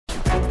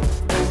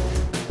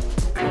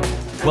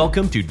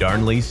Welcome to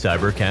Darnley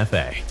Cyber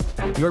Cafe,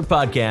 your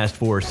podcast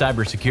for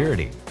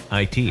cybersecurity,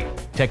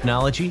 IT,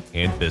 technology,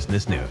 and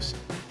business news.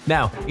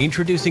 Now,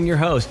 introducing your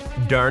host,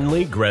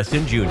 Darnley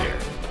Gresson Jr.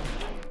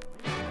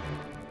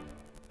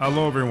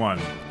 Hello, everyone.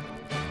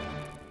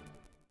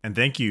 And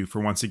thank you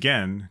for once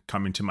again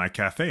coming to my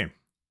cafe,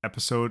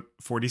 episode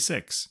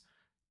 46,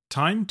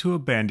 Time to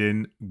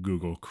Abandon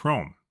Google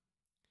Chrome.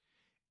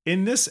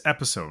 In this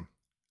episode,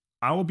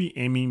 I will be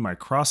aiming my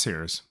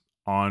crosshairs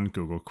on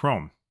Google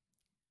Chrome.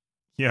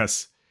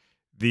 Yes,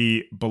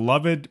 the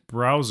beloved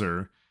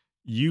browser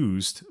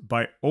used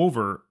by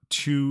over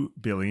 2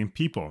 billion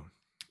people.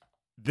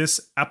 This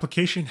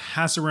application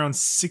has around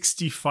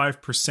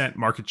 65%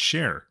 market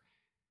share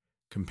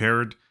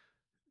compared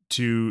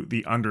to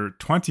the under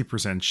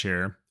 20%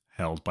 share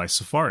held by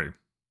Safari.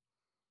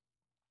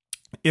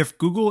 If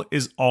Google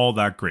is all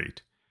that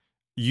great,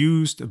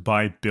 used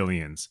by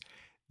billions,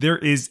 there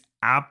is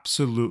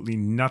absolutely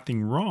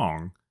nothing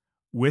wrong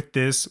with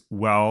this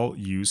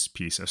well-used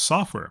piece of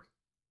software,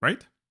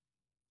 right?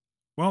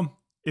 Well,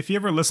 if you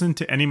ever listened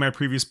to any of my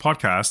previous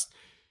podcasts,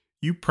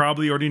 you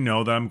probably already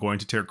know that I'm going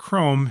to tear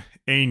Chrome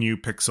a new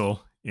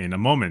pixel in a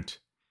moment.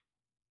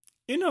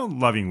 In a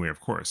loving way, of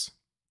course.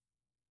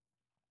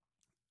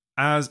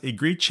 As a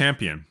great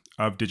champion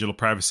of digital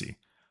privacy,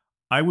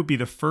 I would be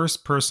the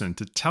first person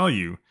to tell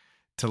you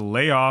to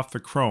lay off the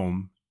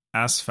Chrome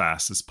as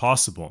fast as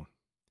possible.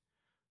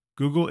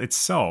 Google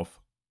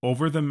itself,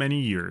 over the many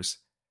years,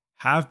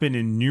 have been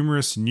in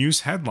numerous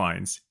news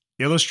headlines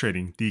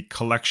illustrating the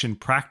collection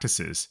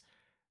practices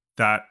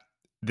that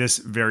this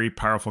very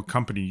powerful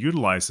company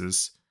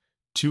utilizes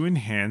to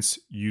enhance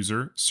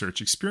user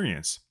search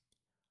experience,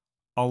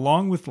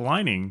 along with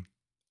lining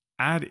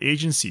ad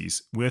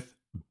agencies with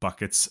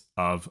buckets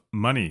of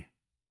money.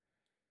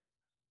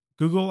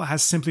 Google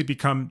has simply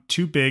become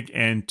too big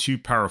and too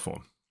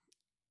powerful.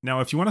 Now,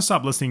 if you want to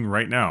stop listening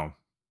right now,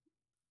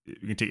 you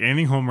can take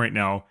anything home right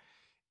now.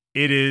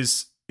 It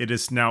is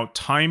now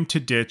time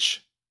to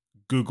ditch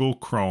Google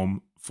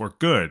Chrome for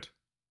good.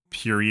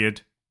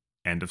 Period.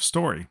 End of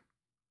story.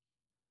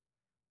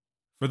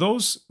 For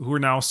those who are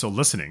now still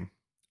listening,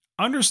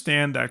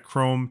 understand that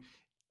Chrome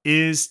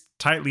is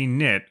tightly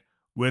knit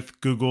with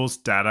Google's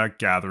data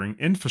gathering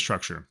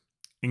infrastructure,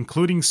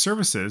 including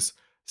services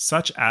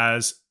such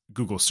as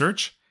Google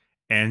Search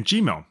and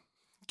Gmail.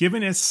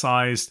 Given its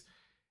size,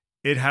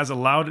 it has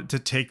allowed it to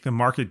take the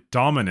market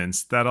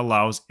dominance that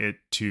allows it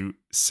to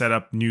set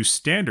up new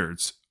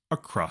standards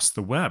across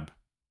the web.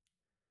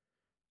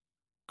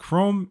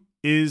 Chrome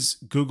is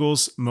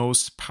Google's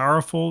most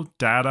powerful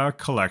data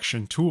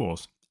collection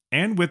tools,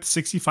 and with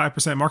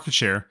 65% market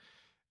share,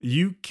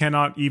 you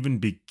cannot even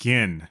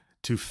begin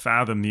to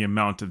fathom the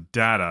amount of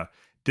data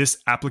this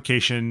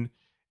application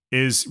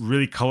is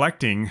really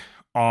collecting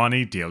on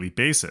a daily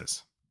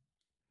basis.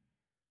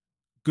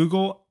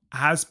 Google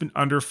has been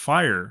under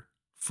fire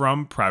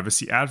from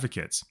privacy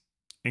advocates,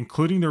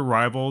 including their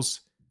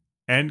rivals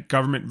and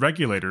government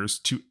regulators,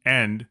 to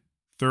end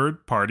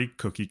third-party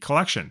cookie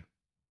collection.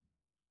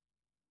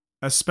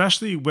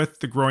 Especially with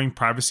the growing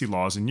privacy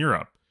laws in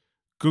Europe,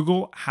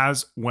 Google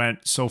has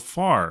went so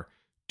far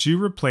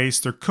to replace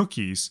their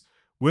cookies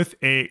with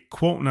a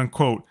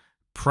quote-unquote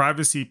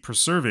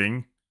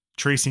privacy-preserving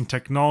tracing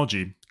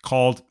technology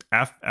called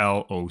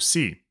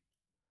FLOC,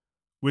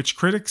 which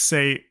critics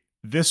say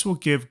this will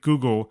give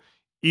Google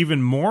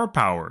even more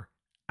power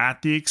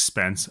at the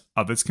expense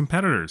of its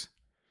competitors.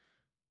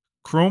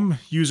 Chrome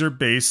user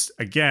base,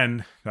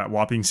 again, that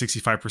whopping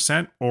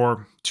 65%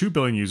 or 2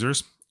 billion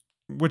users,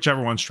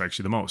 whichever one strikes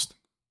you the most.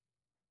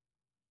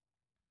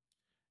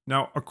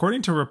 Now,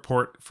 according to a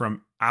report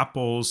from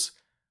Apple's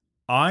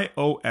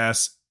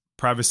iOS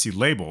privacy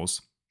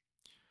labels,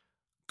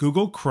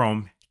 Google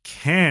Chrome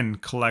can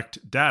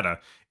collect data,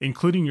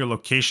 including your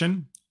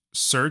location,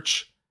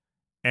 search,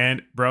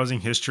 and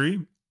browsing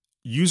history,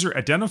 user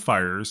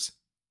identifiers,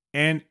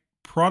 and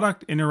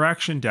product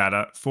interaction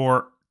data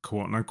for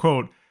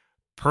quote-unquote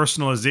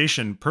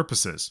personalization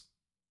purposes.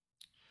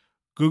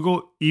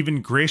 Google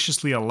even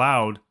graciously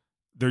allowed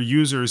their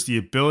users the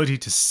ability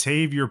to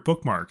save your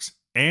bookmarks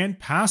and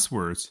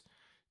passwords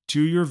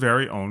to your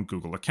very own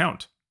Google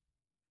account.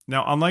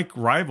 Now, unlike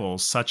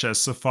rivals such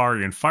as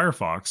Safari and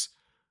Firefox,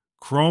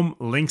 Chrome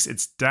links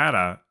its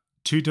data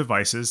to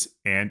devices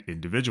and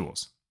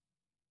individuals.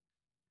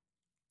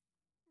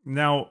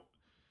 Now,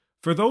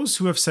 for those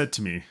who have said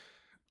to me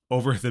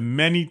over the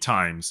many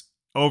times,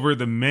 over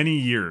the many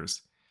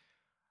years,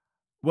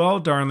 well,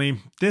 Darnley,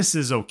 this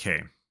is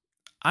okay.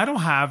 I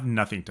don't have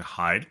nothing to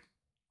hide,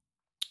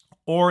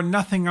 or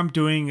nothing I'm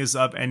doing is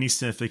of any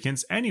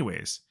significance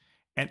anyways,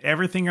 and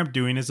everything I'm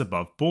doing is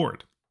above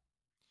board.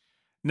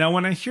 Now,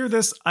 when I hear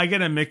this, I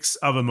get a mix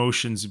of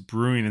emotions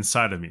brewing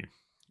inside of me,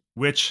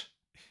 which,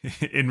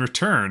 in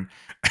return,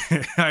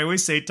 I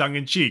always say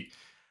tongue-in-cheek,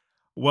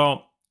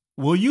 well,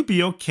 will you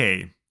be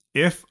okay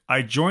if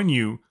I join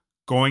you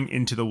going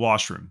into the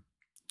washroom?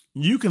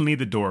 You can leave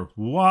the door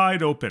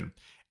wide open,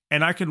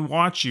 and I can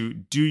watch you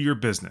do your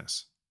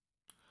business.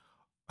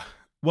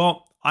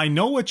 Well, I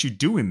know what you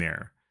do in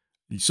there,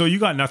 so you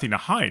got nothing to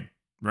hide.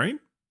 right?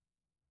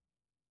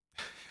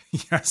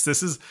 Yes,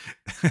 this is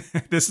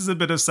this is a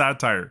bit of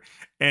satire.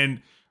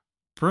 And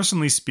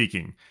personally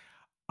speaking,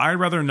 I'd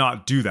rather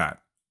not do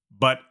that,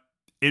 but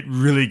it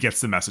really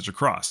gets the message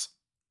across.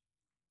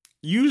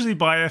 Usually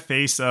by a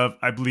face of,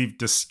 I believe,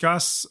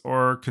 disgust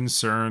or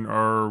concern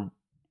or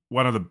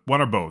one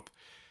or both.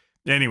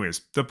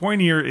 Anyways, the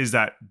point here is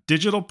that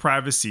digital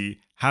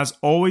privacy has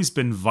always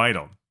been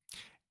vital.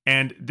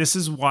 And this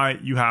is why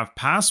you have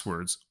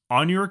passwords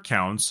on your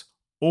accounts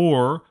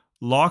or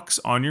locks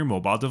on your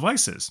mobile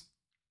devices.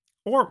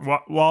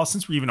 Or, well,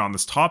 since we're even on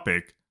this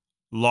topic,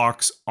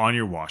 locks on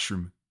your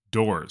washroom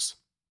doors.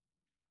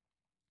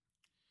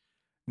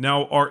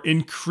 Now, our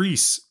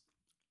increase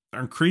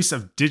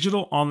of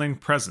digital online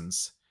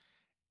presence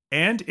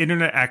and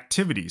internet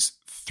activities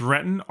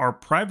threaten our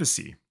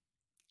privacy,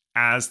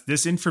 as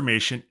this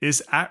information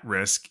is at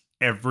risk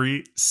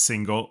every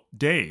single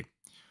day.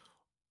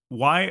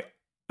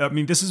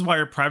 This is why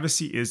our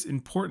privacy is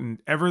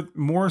important, ever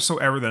more so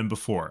ever than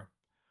before.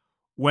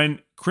 When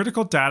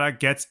critical data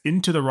gets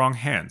into the wrong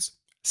hands,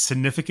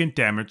 significant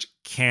damage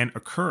can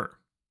occur.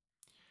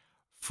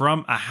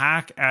 From a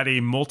hack at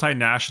a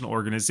multinational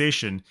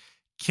organization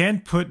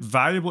can put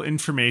valuable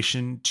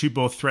information to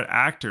both threat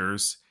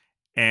actors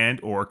and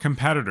or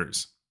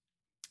competitors.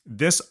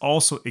 This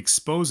also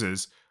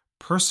exposes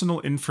personal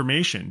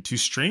information to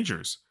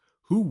strangers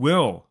who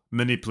will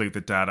manipulate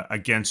the data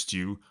against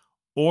you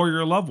or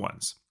your loved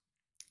ones.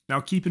 Now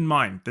keep in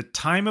mind, the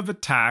time of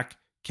attack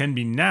can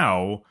be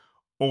now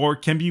or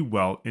can be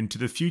well into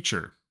the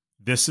future.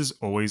 This is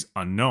always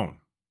unknown.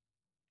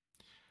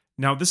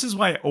 Now, this is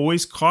why I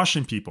always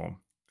caution people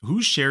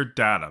who share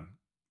data,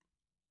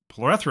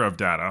 plethora of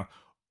data,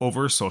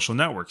 over social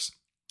networks.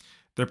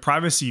 Their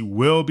privacy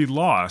will be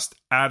lost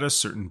at a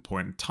certain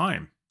point in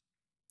time.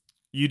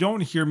 You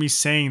don't hear me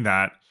saying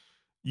that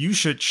you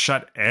should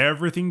shut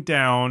everything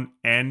down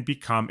and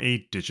become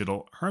a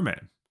digital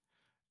hermit.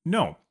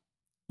 No,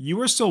 you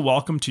are still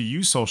welcome to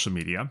use social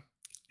media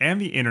and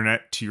the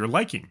internet to your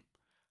liking.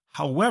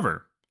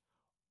 However,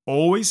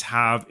 always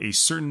have a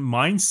certain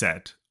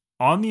mindset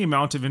on the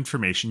amount of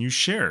information you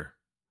share.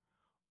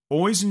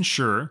 Always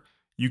ensure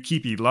you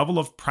keep a level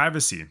of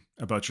privacy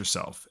about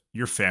yourself,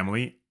 your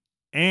family,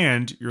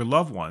 and your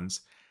loved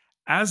ones,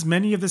 as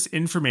many of this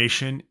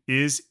information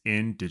is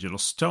in digital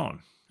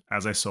stone,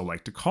 as I so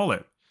like to call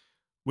it,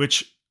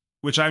 which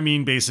I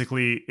mean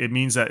basically it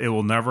means that it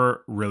will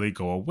never really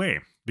go away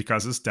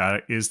because this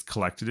data is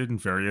collected in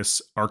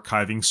various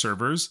archiving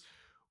servers,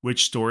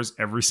 which stores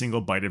every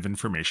single byte of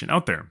information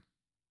out there.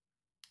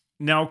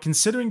 Now,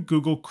 considering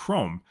Google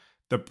Chrome,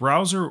 the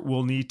browser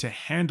will need to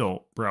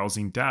handle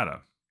browsing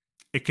data.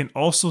 It can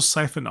also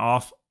siphon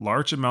off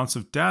large amounts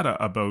of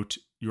data about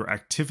your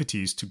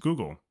activities to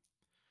Google.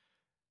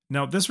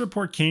 Now, this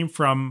report came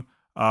from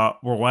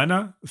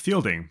Rowena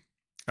Fielding,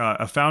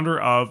 a founder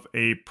of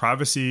a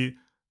privacy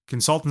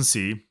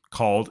consultancy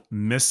called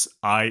Miss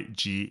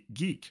IG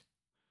Geek.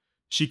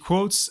 She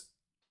quotes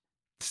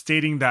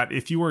stating that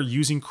if you are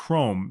using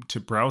Chrome to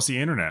browse the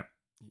internet,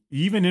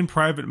 even in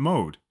private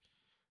mode,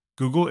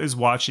 Google is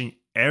watching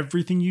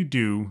everything you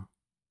do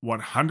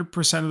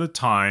 100% of the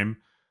time,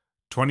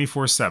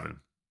 24/7.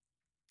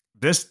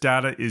 This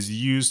data is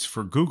used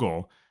for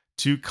Google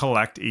to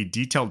collect a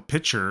detailed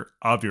picture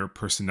of your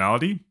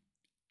personality,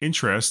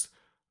 interest,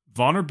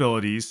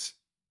 vulnerabilities,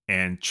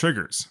 and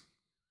triggers.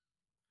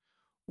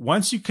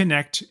 Once you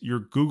connect your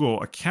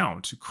Google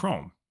account to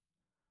Chrome,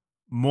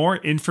 more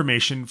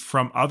information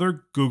from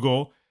other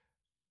Google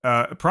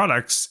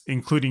products,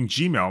 including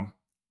Gmail,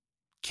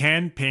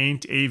 can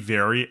paint a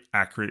very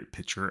accurate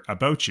picture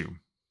about you.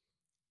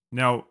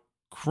 Now,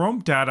 Chrome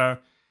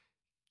data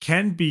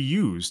can be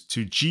used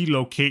to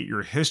geolocate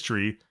your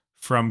history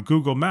from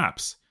Google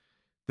Maps,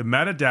 the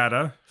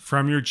metadata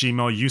from your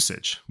Gmail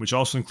usage, which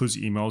also includes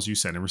emails you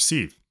send and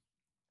receive.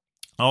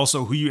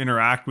 Also, who you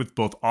interact with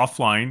both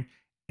offline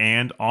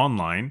and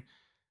online,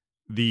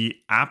 the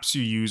apps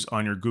you use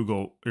on your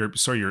Google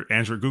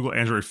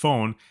Android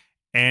phone,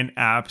 and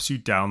apps you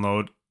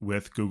download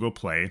with Google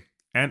Play,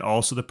 and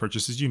also the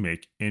purchases you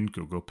make in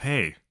Google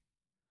Pay.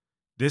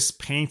 This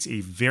paints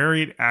a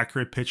very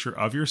accurate picture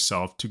of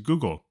yourself to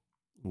Google,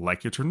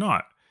 like it or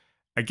not.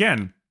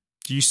 Again,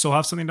 do you still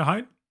have something to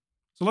hide?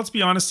 So let's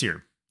be honest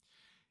here.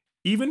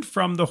 Even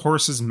from the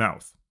horse's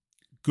mouth,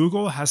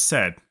 Google has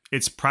said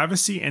its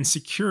privacy and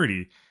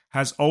security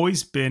has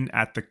always been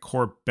at the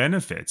core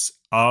benefits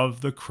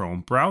of the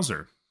Chrome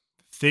browser.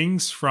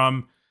 Things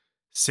from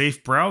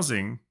safe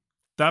browsing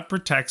that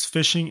protects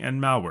phishing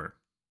and malware,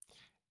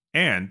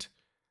 and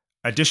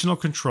additional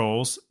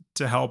controls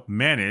to help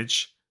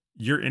manage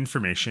your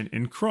information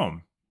in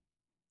Chrome.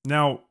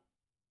 Now,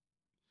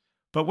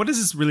 but what does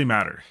this really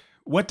matter?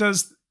 What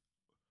does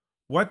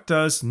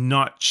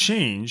not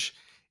change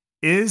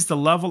is the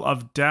level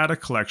of data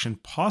collection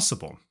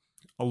possible,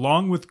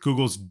 along with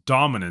Google's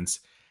dominance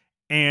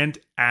and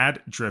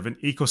ad-driven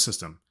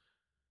ecosystem.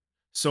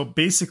 So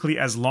basically,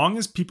 as long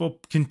as people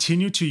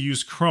continue to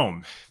use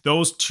Chrome,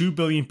 those 2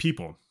 billion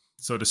people,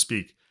 so to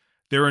speak,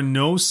 there are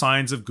no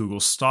signs of Google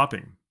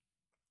stopping.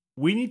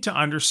 we need to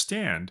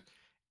understand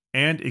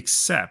and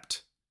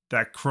accept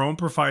that Chrome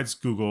provides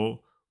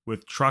Google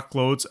with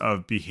truckloads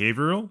of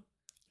behavioral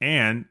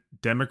and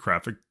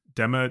demographic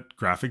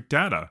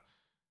data,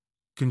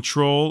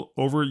 control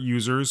over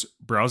users'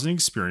 browsing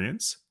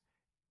experience,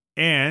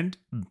 and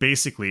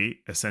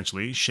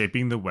essentially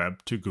shaping the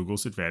web to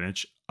Google's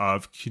advantage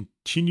of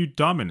continued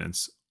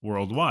dominance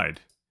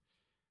worldwide.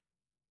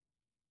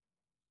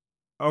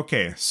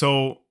 Okay,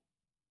 so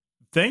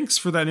thanks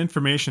for that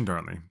information,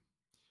 Darnley.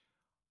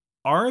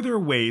 Are there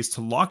ways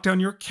to lock down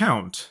your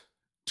account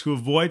to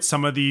avoid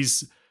some of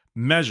these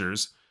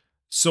measures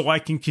so I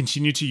can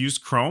continue to use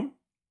Chrome?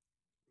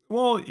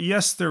 Well,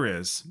 yes, there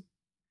is.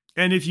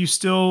 And if you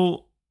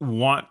still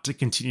want to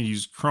continue to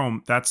use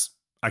Chrome, that's,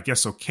 I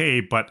guess,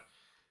 okay. But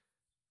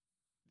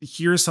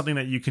here's something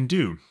that you can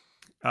do.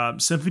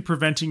 Simply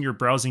preventing your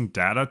browsing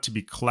data to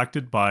be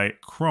collected by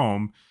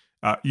Chrome,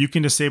 you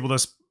can disable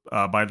this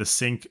by the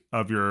sync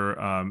of your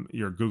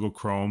Google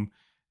Chrome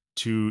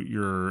to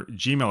your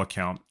Gmail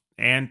account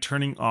and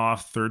turning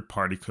off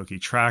third-party cookie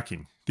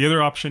tracking. The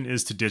other option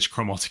is to ditch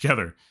Chrome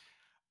altogether.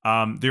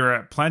 There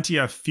are plenty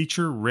of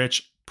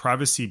feature-rich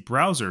privacy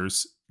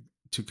browsers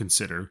to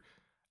consider,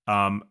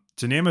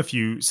 to name a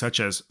few, such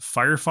as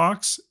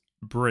Firefox,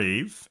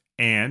 Brave,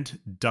 and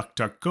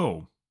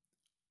DuckDuckGo,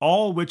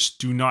 all which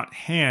do not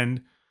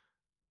hand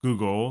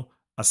Google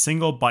a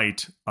single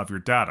byte of your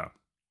data.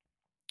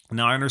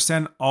 Now, I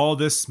understand all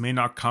this may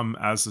not come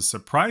as a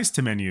surprise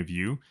to many of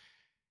you,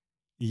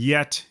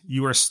 yet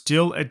you are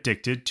still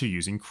addicted to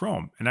using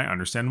Chrome, and I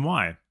understand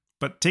why.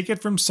 But take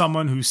it from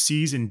someone who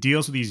sees and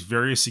deals with these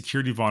various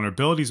security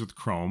vulnerabilities with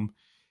Chrome,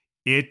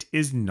 it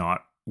is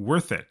not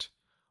worth it.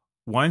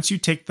 Once you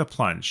take the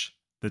plunge,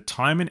 the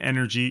time and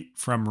energy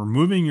from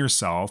removing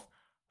yourself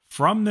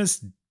from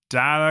this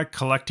data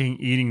collecting,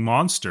 eating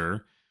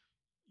monster,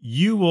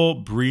 you will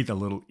breathe a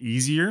little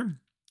easier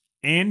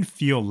and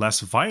feel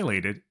less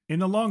violated in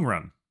the long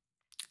run.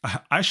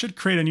 I should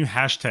create a new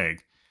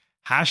hashtag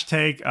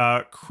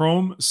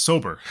Chrome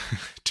Sober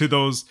to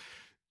those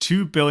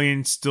 2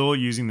 billion still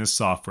using this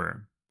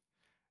software.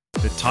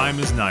 The time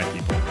is nigh,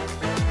 people.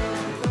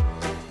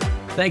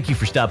 Thank you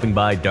for stopping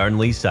by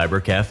Darnley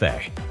Cyber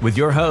Cafe with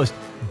your host,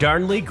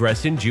 Darnley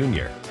Gresson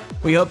Jr.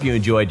 We hope you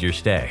enjoyed your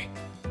stay.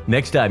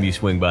 Next time you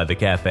swing by the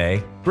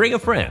cafe, bring a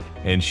friend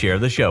and share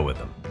the show with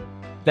them.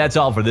 That's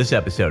all for this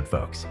episode,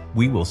 folks.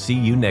 We will see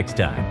you next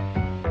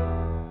time.